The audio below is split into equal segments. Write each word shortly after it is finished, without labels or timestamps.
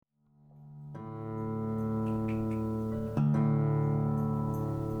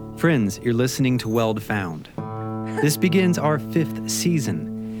Friends, you're listening to Weld Found. This begins our 5th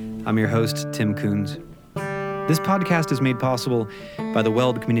season. I'm your host, Tim Coons. This podcast is made possible by the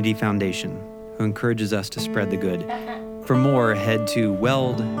Weld Community Foundation, who encourages us to spread the good. For more, head to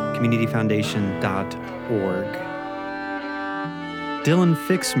weldcommunityfoundation.org. Dylan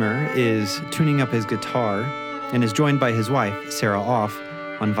Fixmer is tuning up his guitar and is joined by his wife, Sarah Off,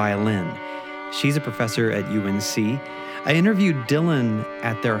 on violin. She's a professor at UNC. I interviewed Dylan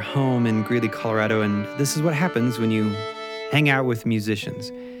at their home in Greeley, Colorado, and this is what happens when you hang out with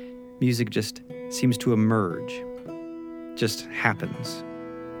musicians. Music just seems to emerge. Just happens.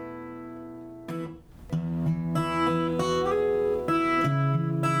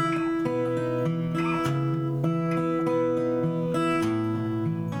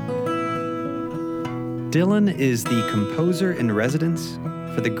 Dylan is the composer in residence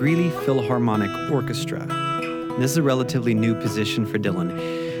for the Greeley Philharmonic Orchestra. This is a relatively new position for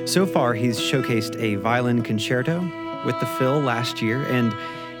Dylan. So far, he's showcased a violin concerto with the Phil last year, and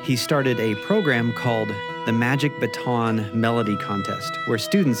he started a program called the Magic Baton Melody Contest, where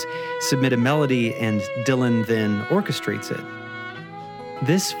students submit a melody and Dylan then orchestrates it.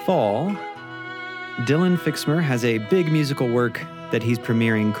 This fall, Dylan Fixmer has a big musical work that he's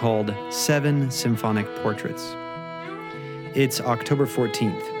premiering called 7 Symphonic Portraits. It's October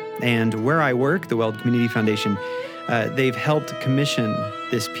 14th, and where I work, the Weld Community Foundation, they've helped commission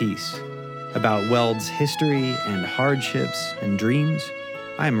this piece about Weld's history and hardships and dreams.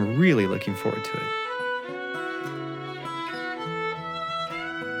 I'm really looking forward to it.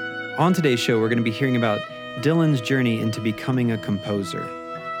 On today's show, we're going to be hearing about Dylan's journey into becoming a composer.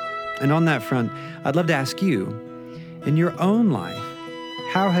 And on that front, I'd love to ask you, in your own life,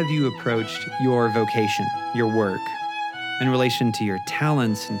 how have you approached your vocation, your work, in relation to your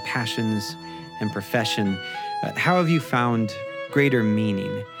talents and passions and profession? How have you found greater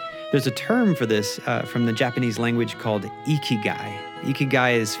meaning? There's a term for this from the Japanese language called ikigai.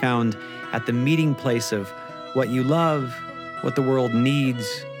 Ikigai is found at the meeting place of what you love, what the world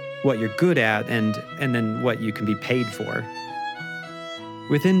needs, what you're good at, and then what you can be paid for.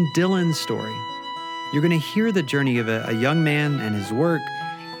 Within Dylan's story, you're going to hear the journey of a young man and his work,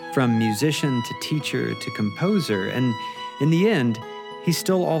 from musician to teacher to composer, and in the end, he's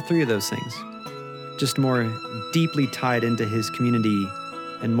still all three of those things, just more deeply tied into his community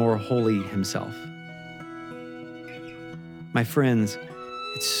and more wholly himself. My friends,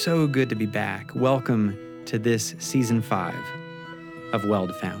 it's so good to be back. Welcome to this Season 5 of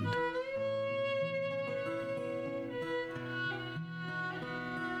Weld Found.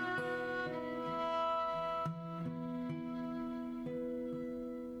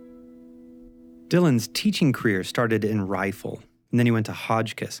 Dylan's teaching career started in Rifle, and then he went to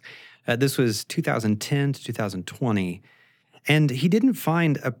Hotchkiss. This was 2010 to 2020, and he didn't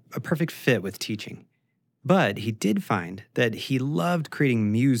find a perfect fit with teaching. But he did find that he loved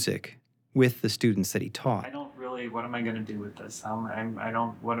creating music with the students that he taught. What am I going to do with this? What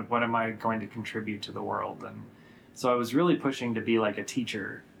am I going to contribute to the world? And so I was really pushing to be like a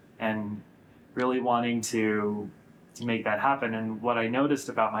teacher and really wanting to make that happen. And what I noticed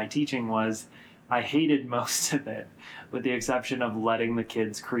about my teaching was I hated most of it, with the exception of letting the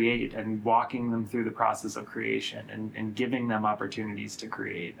kids create and walking them through the process of creation and giving them opportunities to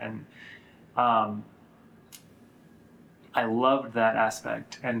create. And I loved that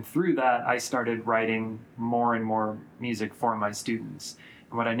aspect. And through that, I started writing more and more music for my students.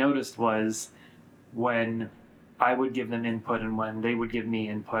 And what I noticed was when I would give them input and when they would give me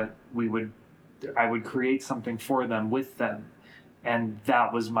input, I would create something for them with them. And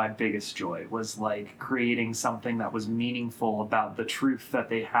that was my biggest joy, was like creating something that was meaningful about the truth that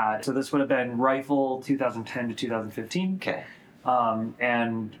they had. So this would have been Rifle 2010 to 2015. Okay.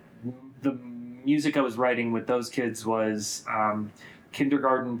 And the music I was writing with those kids was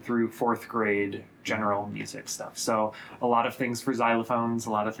kindergarten through 4th grade general music stuff. So a lot of things for xylophones,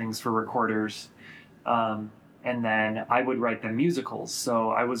 a lot of things for recorders. And then I would write them musicals.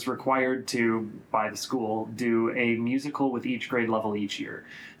 So I was required to, by the school, do a musical with each grade level each year.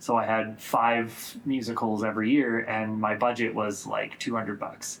 So I had 5 musicals every year, and my budget was like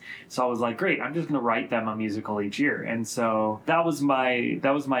 $200. So I was like, great, I'm just going to write them a musical each year. And so that was my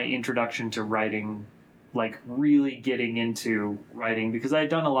introduction to writing, like really getting into writing, because I had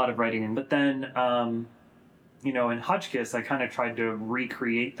done a lot of writing. But then, in Hotchkiss, I kind of tried to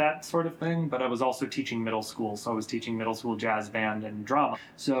recreate that sort of thing, but I was also teaching middle school. So I was teaching middle school jazz band and drama.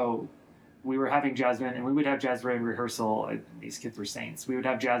 So we were having jazz band, and we would have jazz band rehearsal. These kids were saints. We would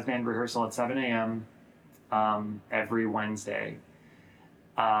have jazz band rehearsal at 7 a.m. Every Wednesday.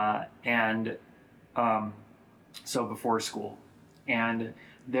 So before school. And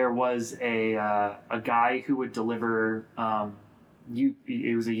there was a guy who would deliver.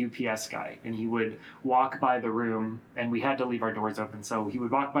 It was a UPS guy, and he would walk by the room, and we had to leave our doors open. So he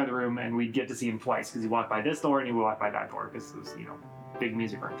would walk by the room, and we'd get to see him twice because he walked by this door and he would walk by that door because it was, big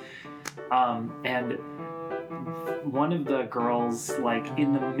music room. And one of the girls, like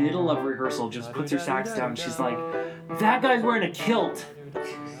in the middle of rehearsal, just puts her sax down. She's like, "That guy's wearing a kilt."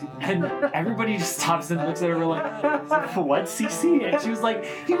 And everybody just stops and looks at her like, "What, Cece?" And she was like,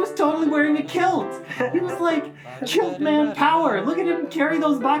 "He was totally wearing a kilt. He was like, kilt man power. Look at him carry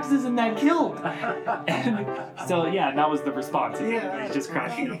those boxes in that kilt." And so, yeah, that was the response. He's just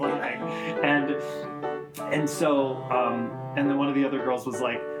cracking up laughing. And so, and then one of the other girls was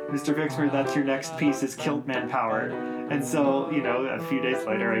like, "Mr. Fixmer, that's your next piece is Kilt Man Power." And so, a few days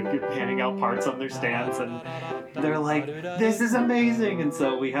later, I get handing out parts on their stands, and they're like, "This is amazing." And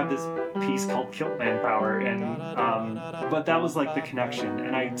so we have this piece called Kilt Man Power, and but that was like the connection.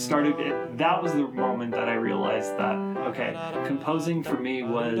 And that was the moment that I realized that, okay, composing for me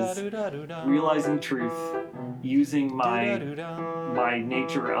was realizing truth, using my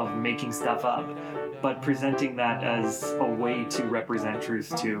nature of making stuff up, but presenting that as a way to represent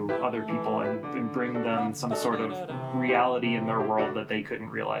truth to other people and bring them some sort of reality in their world that they couldn't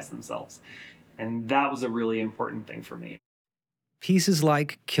realize themselves. And that was a really important thing for me. Pieces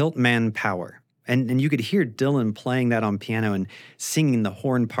like Kilt Man Power. And you could hear Dylan playing that on piano and singing the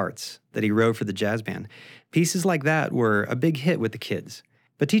horn parts that he wrote for the jazz band. Pieces like that were a big hit with the kids.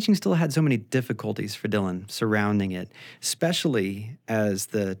 But teaching still had so many difficulties for Dylan surrounding it, especially as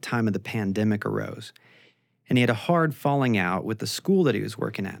the time of the pandemic arose. And he had a hard falling out with the school that he was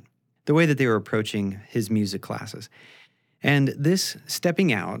working at, the way that they were approaching his music classes. And this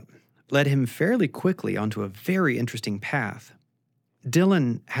stepping out led him fairly quickly onto a very interesting path.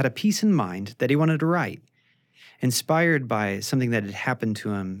 Dylan had a piece in mind that he wanted to write, inspired by something that had happened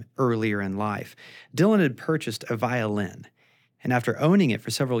to him earlier in life. Dylan had purchased a violin, and after owning it for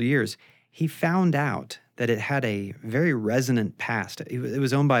several years, he found out that it had a very resonant past. It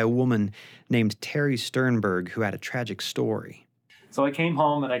was owned by a woman named Terry Sternberg, who had a tragic story. So I came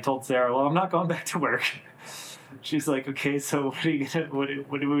home and I told Sarah, "Well, I'm not going back to work." She's like, "Okay, so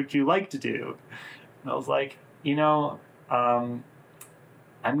what would you like to do?" And I was like,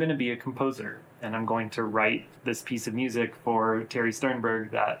 I'm going to be a composer, and I'm going to write this piece of music for Terry Sternberg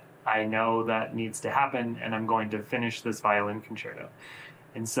that I know that needs to happen, and I'm going to finish this violin concerto.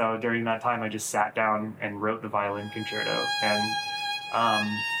 And so during that time, I just sat down and wrote the violin concerto, and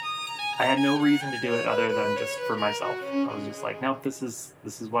I had no reason to do it other than just for myself. I was just like, nope, this is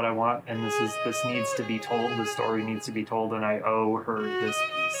what I want, and this needs to be told. The story needs to be told, and I owe her this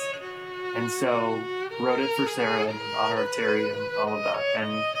piece. And so wrote it for Sarah in honor of Terry and all of that.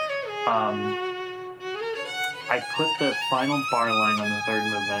 And I put the final bar line on the third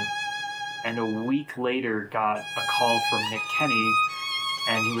movement, and a week later got a call from Nick Kenny,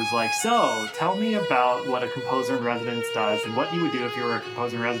 and he was like, "So, tell me about what a composer in residence does and what you would do if you were a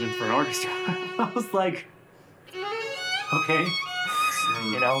composer in residence for an orchestra." I was like, okay,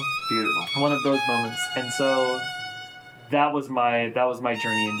 beautiful. One of those moments. And so that was my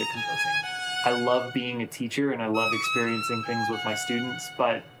journey into composing. I love being a teacher and I love experiencing things with my students,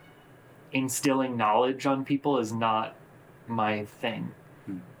 but instilling knowledge on people is not my thing.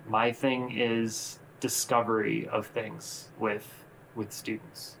 My thing is discovery of things with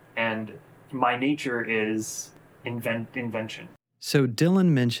students. And my nature is invention. So Dylan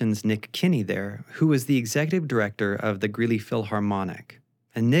mentions Nick Kinney there, who was the executive director of the Greeley Philharmonic.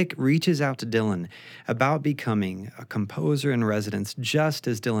 And Nick reaches out to Dylan about becoming a composer in residence just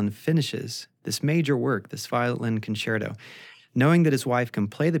as Dylan finishes this major work, this violin concerto, knowing that his wife can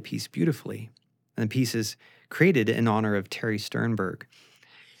play the piece beautifully. And the piece is created in honor of Terry Sternberg.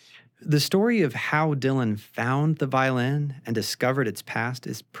 The story of how Dylan found the violin and discovered its past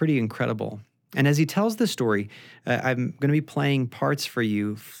is pretty incredible. And as he tells the story, I'm going to be playing parts for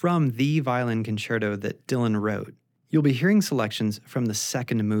you from the violin concerto that Dylan wrote. You'll be hearing selections from the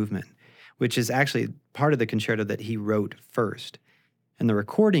second movement, which is actually part of the concerto that he wrote first. And the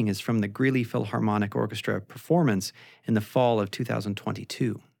recording is from the Greeley Philharmonic Orchestra performance in the fall of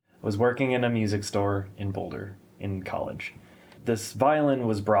 2022. I was working in a music store in Boulder in college. This violin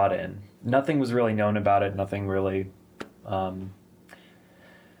was brought in. Nothing was really known about it. Nothing really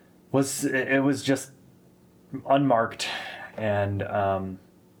it was just unmarked, and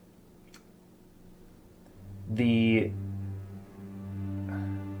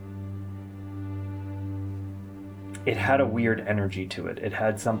it had a weird energy to it. It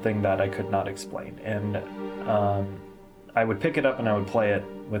had something that I could not explain, and I would pick it up and I would play it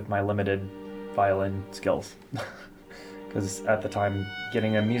with my limited violin skills. because at the time,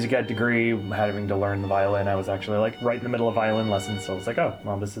 getting a music ed degree, having to learn the violin, I was actually like right in the middle of violin lessons, so I was like, oh,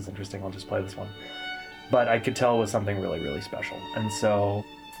 well, this is interesting, I'll just play this one. But I could tell it was something really, really special. And so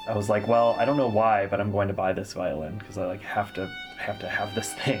I was like, well, I don't know why, but I'm going to buy this violin because I like have to have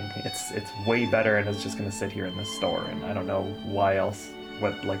this thing. It's way better, and it's just going to sit here in this store, and I don't know what else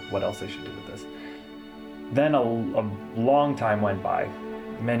I should do with this. Then a long time went by,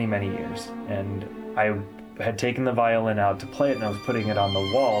 many, many years, and I had taken the violin out to play it, and I was putting it on the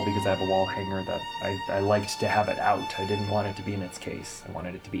wall because I have a wall hanger that I liked to have it out. I didn't want it to be in its case. I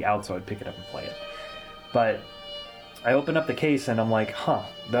wanted it to be out so I'd pick it up and play it. But I open up the case and I'm like,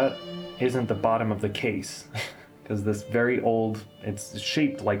 that isn't the bottom of the case. Because this very old, it's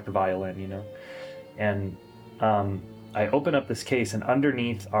shaped like the violin, you know? And I open up this case, and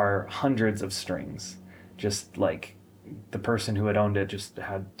underneath are hundreds of strings. Just like the person who had owned it just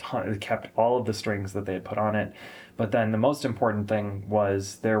had kept all of the strings that they had put on it. But then the most important thing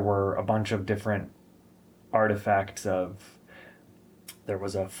was there were a bunch of different artifacts there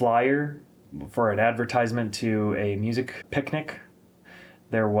was a flyer for an advertisement to a music picnic.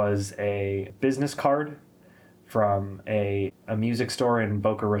 There was a business card from a music store in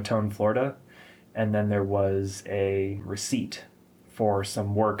Boca Raton, Florida. And then there was a receipt for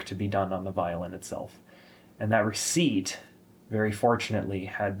some work to be done on the violin itself. And that receipt, very fortunately,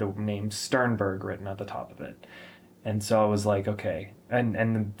 had the name Sternberg written at the top of it. And so I was like, okay.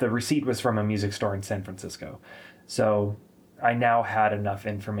 And the receipt was from a music store in San Francisco. So I now had enough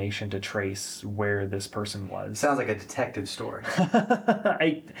information to trace where this person was. Sounds like a detective story.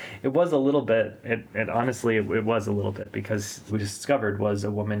 It was a little bit. It honestly, it was a little bit, because we discovered was a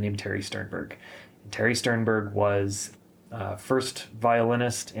woman named Terry Sternberg. Terry Sternberg was first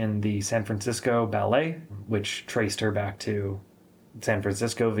violinist in the San Francisco Ballet, which traced her back to San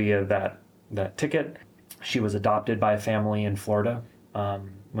Francisco via that ticket. She was adopted by a family in Florida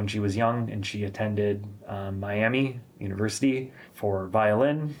when she was young, and she attended Miami University for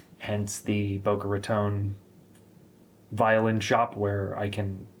violin, hence the Boca Raton violin shop, where I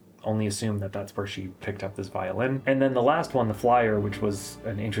can only assume that that's where she picked up this violin. And then the last one, the flyer, which was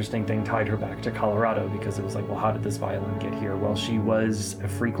an interesting thing, tied her back to Colorado, because it was like, well, how did this violin get here? Well, she was a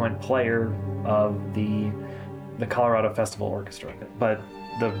frequent player of the Colorado Festival Orchestra. But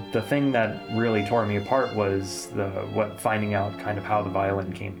the thing that really tore me apart was finding out kind of how the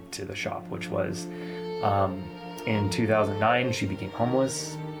violin came to the shop, which was in 2009 she became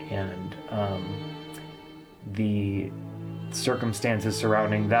homeless, and the circumstances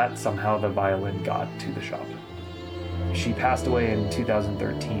surrounding that, somehow the violin got to the shop. She passed away in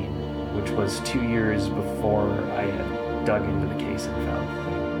 2013, which was 2 years before I had dug into the case and found the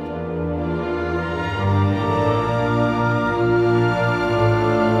thing.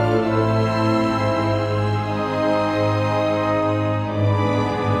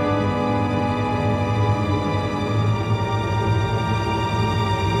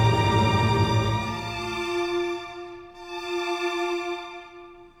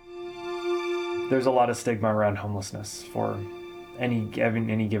 There's a lot of stigma around homelessness for any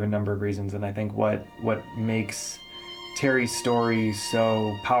given number of reasons, and I think what makes Terry's story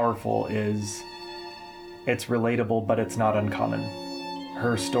so powerful is it's relatable, but it's not uncommon.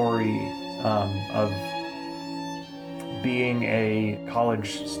 Her story of being a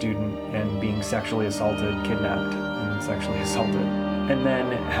college student and being sexually assaulted, kidnapped and sexually assaulted, and then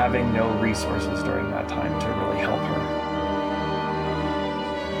having no resources during that time to really help her.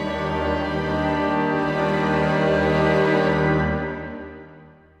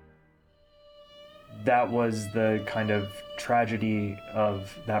 That was the kind of tragedy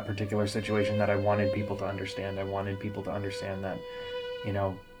of that particular situation that I wanted people to understand. I wanted people to understand that,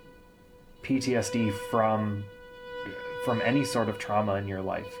 PTSD from any sort of trauma in your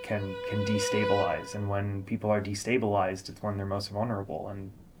life can destabilize. And when people are destabilized, it's when they're most vulnerable.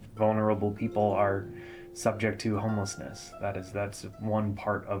 And vulnerable people are subject to homelessness. That's one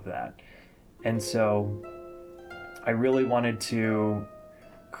part of that. And so I really wanted to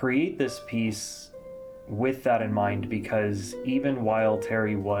create this piece with that in mind, because even while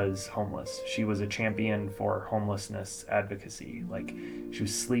Terry was homeless, she was a champion for homelessness advocacy. Like, she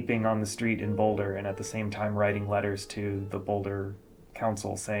was sleeping on the street in Boulder and at the same time writing letters to the Boulder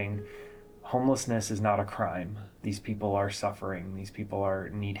Council saying, homelessness is not a crime. These people are suffering. These people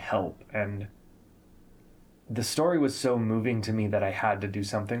need help. And the story was so moving to me that I had to do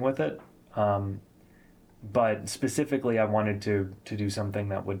something with it. But specifically, I wanted to do something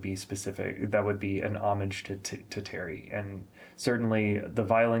that would be specific, that would be an homage to Terry. And certainly the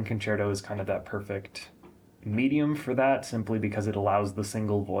violin concerto is kind of that perfect medium for that, simply because it allows the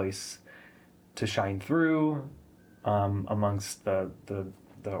single voice to shine through. amongst the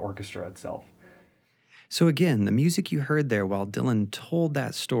orchestra itself. So again, the music you heard there while Dylan told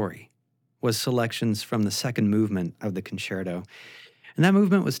that story was selections from the second movement of the concerto. And that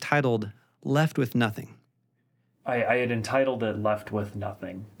movement was titled Left with Nothing. I had entitled it Left with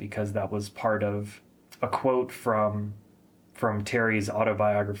Nothing because that was part of a quote from Terry's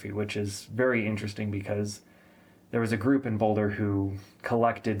autobiography, which is very interesting because there was a group in Boulder who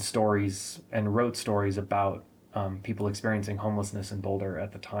collected stories and wrote stories about people experiencing homelessness in Boulder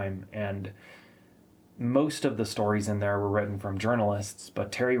at the time. And most of the stories in there were written from journalists,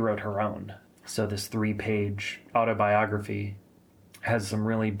 but Terry wrote her own. So this 3-page autobiography has some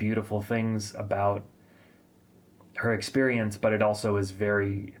really beautiful things about her experience, but it also is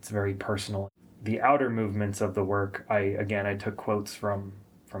it's very personal. The outer movements of the work, I took quotes from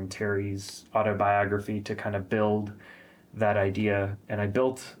Terry's autobiography to kind of build that idea. And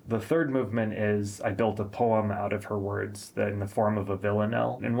the third movement is I built a poem out of her words in the form of a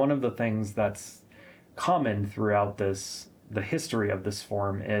villanelle. And one of the things that's common throughout the history of this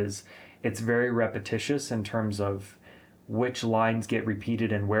form is it's very repetitious in terms of which lines get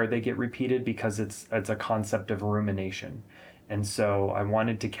repeated and where they get repeated, because it's a concept of rumination. And so I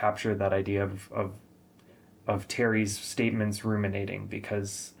wanted to capture that idea of Terry's statements ruminating,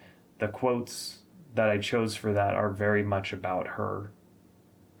 because the quotes that I chose for that are very much about her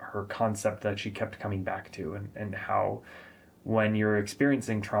concept that she kept coming back to, and how when you're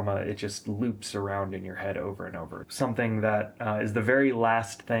experiencing trauma, it just loops around in your head over and over. Something that is the very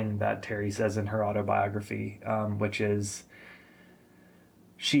last thing that Terry says in her autobiography, which is,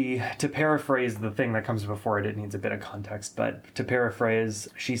 to paraphrase the thing that comes before it needs a bit of context, but to paraphrase,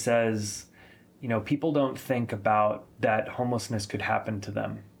 she says, people don't think about that homelessness could happen to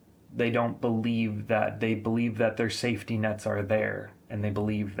them. They believe that their safety nets are there, and they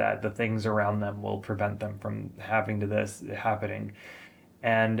believe that the things around them will prevent them from having this happening.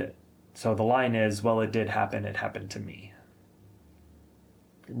 And so the line is, well, it did happen. It happened to me.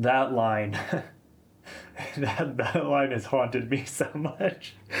 That line, that line has haunted me so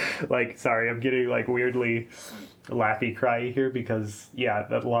much. Sorry, I'm getting weirdly laughy cryy here because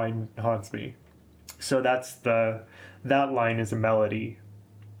that line haunts me. So that line is a melody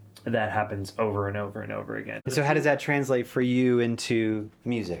that happens over and over and over again. So how does that translate for you into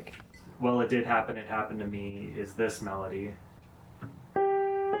music? Well, it did happen, it happened to me is this melody.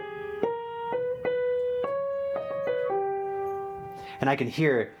 And I can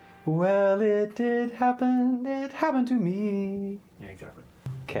hear, well, it did happen, it happened to me. Yeah, exactly.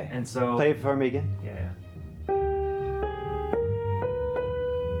 Okay. And so... Play it for me again. Yeah.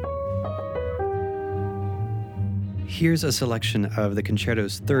 Here's a selection of the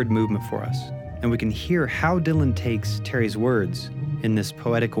concerto's third movement for us, and we can hear how Dylan takes Terry's words in this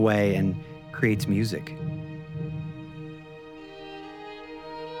poetic way and creates music.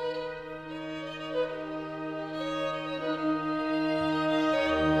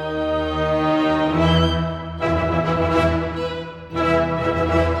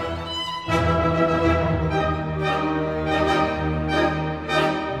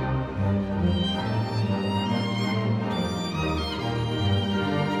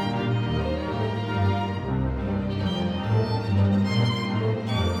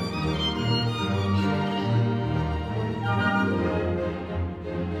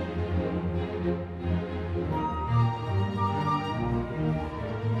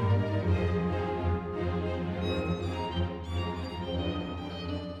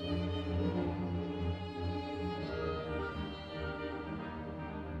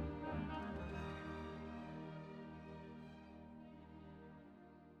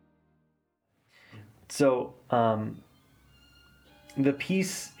 So, the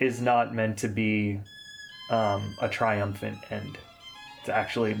piece is not meant to be a triumphant end. It's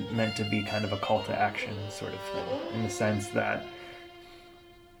actually meant to be kind of a call to action sort of thing, in the sense that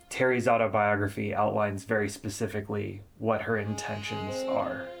Terry's autobiography outlines very specifically what her intentions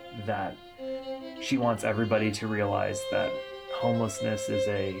are, that she wants everybody to realize that homelessness is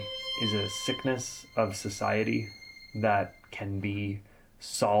a sickness of society that can be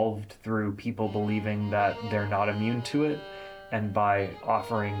solved through people believing that they're not immune to it, and by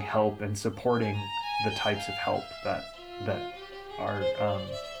offering help and supporting the types of help that are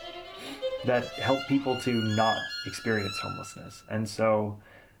that help people to not experience homelessness. And so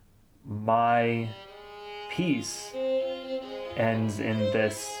my piece ends in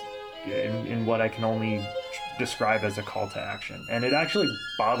what I can only describe as a call to action. And it actually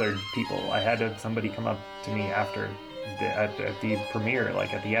bothered people. I had somebody come up to me after at the premiere,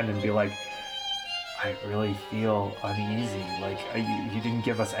 like at the end, and be like, I really feel uneasy. Like, you didn't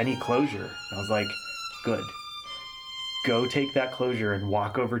give us any closure. And I was like, good. go take that closure and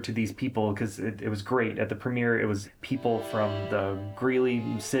walk over to these people, because it was great. At the premiere, it was people from the Greeley,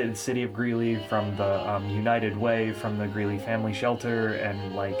 city of Greeley, from the United Way, from the Greeley Family Shelter,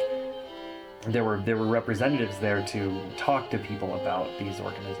 and like there were representatives there to talk to people about these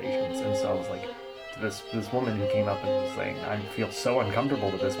organizations. And so I was like, this woman who came up and was saying, I feel so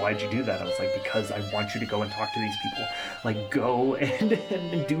uncomfortable with this. Why'd you do that? I was like, because I want you to go and talk to these people. Like, go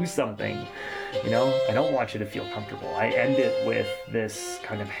and do something. You know, I don't want you to feel comfortable. I end it with this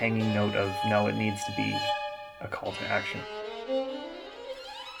kind of hanging note of, no, it needs to be a call to action.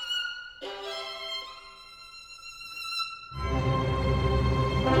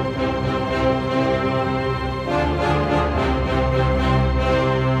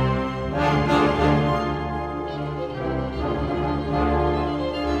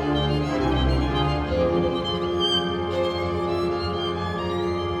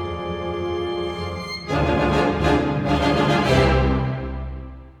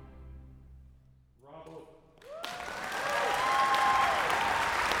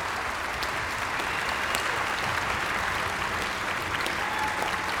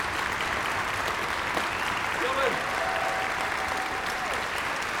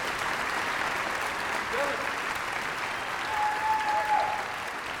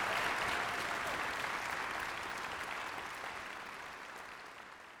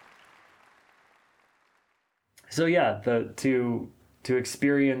 So yeah, to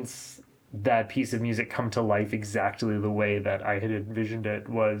experience that piece of music come to life exactly the way that I had envisioned it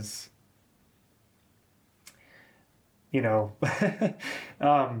was, you know,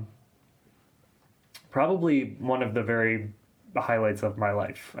 probably one of the very highlights of my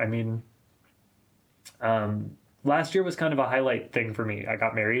life. I mean, last year was kind of a highlight thing for me. I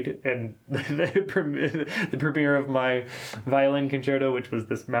got married, and the premiere of my violin concerto, which was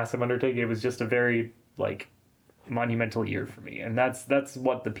this massive undertaking, it was just a very like monumental year for me. And that's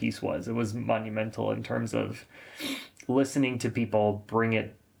what the piece was. It was monumental in terms of listening to people bring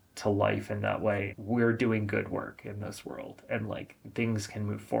it to life in that way. We're doing good work in this world, and like things can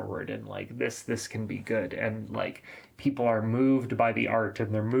move forward, and like this can be good, and like people are moved by the art,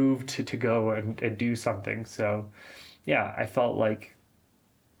 and they're moved to go and do something. So yeah, I felt like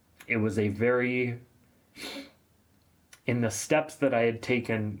it was a very, in the steps that I had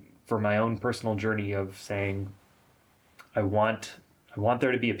taken for my own personal journey of saying, I want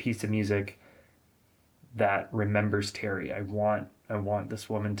there to be a piece of music that remembers Terry. I want this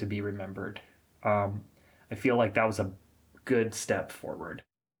woman to be remembered. I feel like that was a good step forward.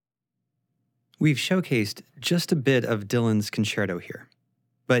 We've showcased just a bit of Dylan's concerto here,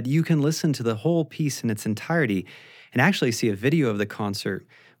 but you can listen to the whole piece in its entirety and actually see a video of the concert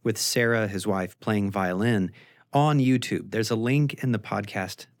with Sarah, his wife, playing violin on YouTube. There's a link in the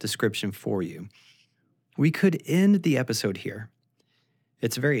podcast description for you. We could end the episode here.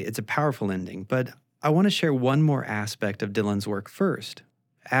 It's a powerful ending, but I want to share one more aspect of Dylan's work first,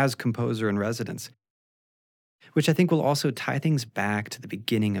 as composer in residence, which I think will also tie things back to the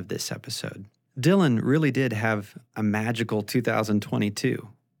beginning of this episode. Dylan really did have a magical 2022,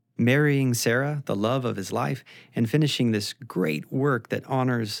 marrying Sarah, the love of his life, and finishing this great work that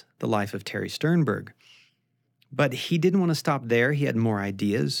honors the life of Terry Sternberg. But he didn't want to stop there. He had more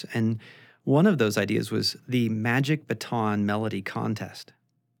ideas, and one of those ideas was the Magic Baton Melody Contest.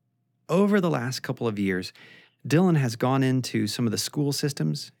 Over the last couple of years, Dylan has gone into some of the school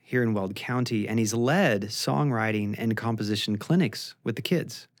systems here in Weld County, and he's led songwriting and composition clinics with the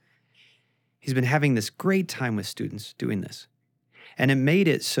kids. He's been having this great time with students doing this. And it made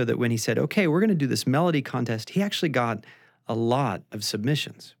it so that when he said, okay, we're going to do this melody contest, he actually got a lot of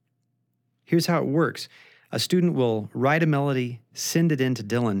submissions. Here's how it works. A student will write a melody, send it in to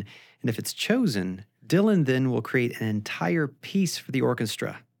Dylan, and if it's chosen, Dylan then will create an entire piece for the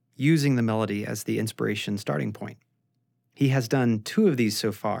orchestra, using the melody as the inspiration starting point. He has done 2 of these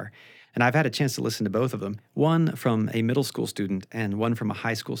so far, and I've had a chance to listen to both of them, one from a middle school student and one from a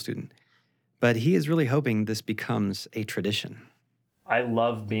high school student. But he is really hoping this becomes a tradition. I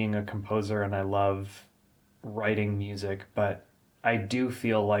love being a composer and I love writing music, but I do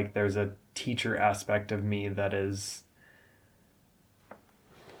feel like there's a teacher aspect of me that is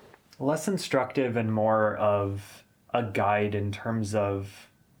less instructive and more of a guide in terms of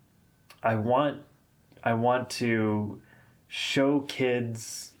I want to show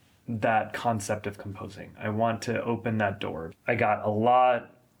kids that concept of composing. I want to open that door. I got a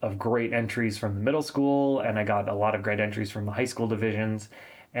lot of great entries from the middle school, and I got a lot of great entries from the high school divisions,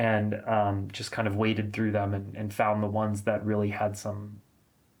 and just kind of waded through them and found the ones that really had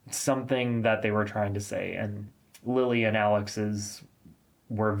something that they were trying to say. And Lily and Alex's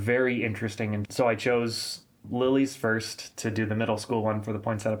were very interesting, and so I chose Lily's first to do the middle school one for the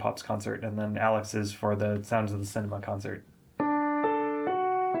Poinsettia Pops concert, and then Alex's for the Sounds of the Cinema concert.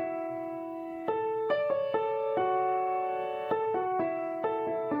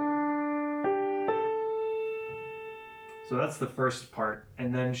 So that's the first part.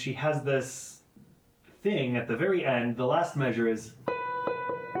 And then she has this thing at the very end. The last measure is...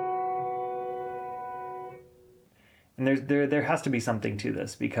 And there has to be something to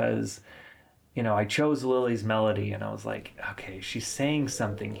this because, you know, I chose Lily's melody and I was like, okay, she's saying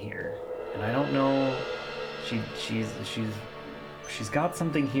something here. And I don't know, she's got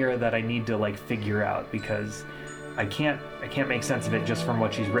something here that I need to like figure out because I can't make sense of it just from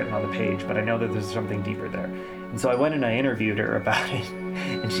what she's written on the page, but I know that there's something deeper there. And so I went and I interviewed her about it,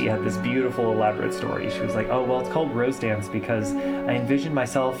 and she had this beautiful, elaborate story. She was like, oh, well, it's called Rose Dance because I envisioned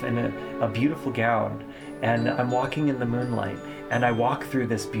myself in a beautiful gown, and I'm walking in the moonlight, and I walk through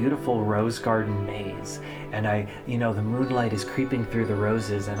this beautiful rose garden maze, and the moonlight is creeping through the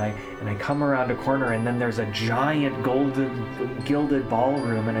roses, and I come around a corner, and then there's a giant golden gilded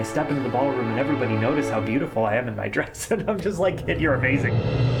ballroom, and I step into the ballroom, and everybody notice how beautiful I am in my dress, and I'm just like, kid, you're amazing.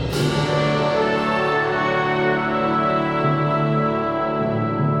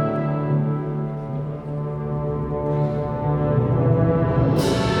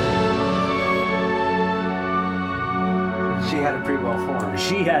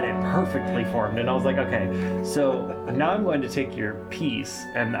 She had it perfectly formed, and I was like, okay, so now I'm going to take your piece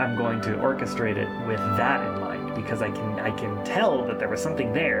and I'm going to orchestrate it with that in mind because I can tell that there was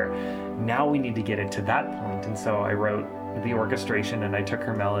something there. Now we need to get it to that point, and so I wrote the orchestration and I took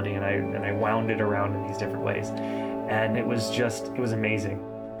her melody and I wound it around in these different ways, and it was amazing.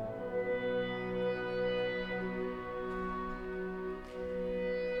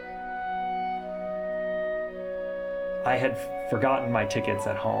 I had forgotten my tickets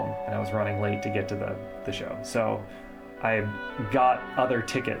at home and I was running late to get to the show. So I got other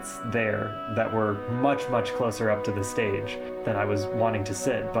tickets there that were much, much closer up to the stage than I was wanting to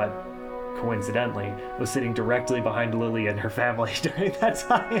sit, but coincidentally was sitting directly behind Lily and her family during that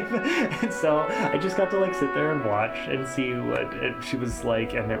time. And so I just got to like sit there and watch and see what she was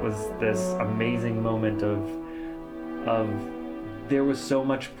like, and it was this amazing moment of there was so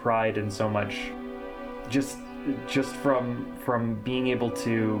much pride and so much just from being able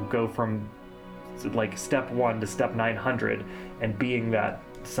to go from like step 1 to step 900 and being that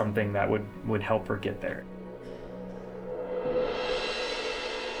something that would help her get there.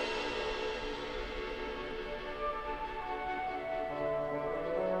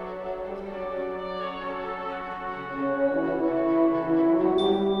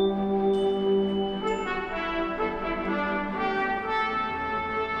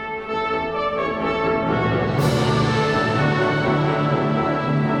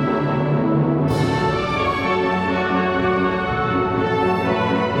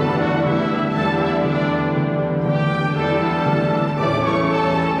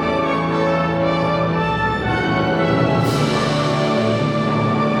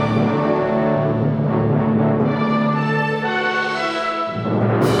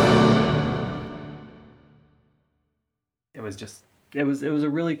 It was a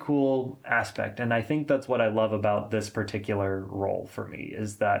really cool aspect, and I think that's what I love about this particular role for me,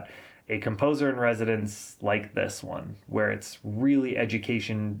 is that a composer in residence like this one, where it's really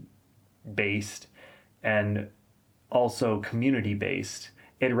education based and also community based,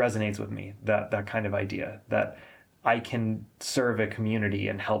 it resonates with me, that kind of idea that I can serve a community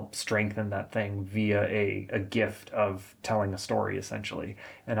and help strengthen that thing via a gift of telling a story, essentially.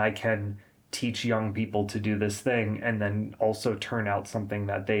 And I can teach young people to do this thing and then also turn out something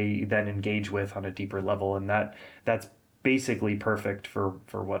that they then engage with on a deeper level. And that's basically perfect for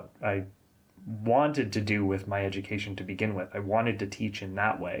what I wanted to do with my education to begin with. I wanted to teach in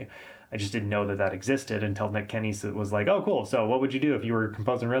that way. I just didn't know that existed until Nick Kenny was like, oh, cool. So what would you do if you were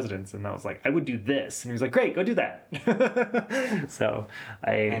composer in residence? And I was like, I would do this. And he was like, great, go do that.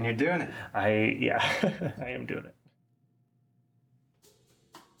 And you're doing it. I am doing it.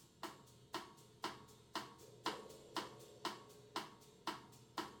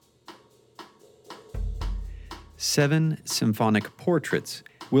 Seven Symphonic Portraits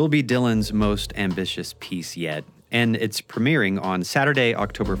will be Dylan's most ambitious piece yet, and it's premiering on Saturday,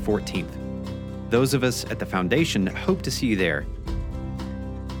 October 14th. Those of us at the Foundation hope to see you there.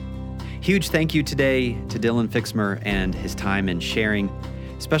 Huge thank you today to Dylan Fixmer and his time and sharing.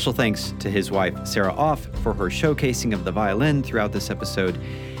 Special thanks to his wife, Sarah Off, for her showcasing of the violin throughout this episode,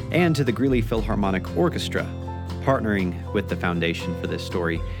 and to the Greeley Philharmonic Orchestra, partnering with the Foundation for this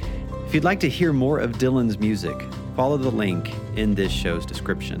story. If you'd like to hear more of Dylan's music, follow the link in this show's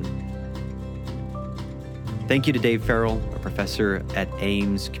description. Thank you to Dave Farrell, a professor at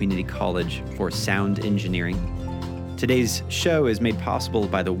Ames Community College for sound engineering. Today's show is made possible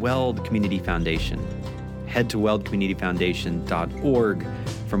by the Weld Community Foundation. Head to weldcommunityfoundation.org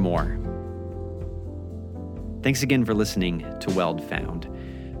for more. Thanks again for listening to Weld Found.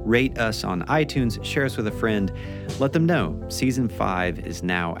 Rate us on iTunes, share us with a friend. Let them know Season 5 is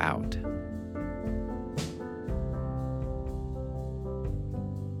now out.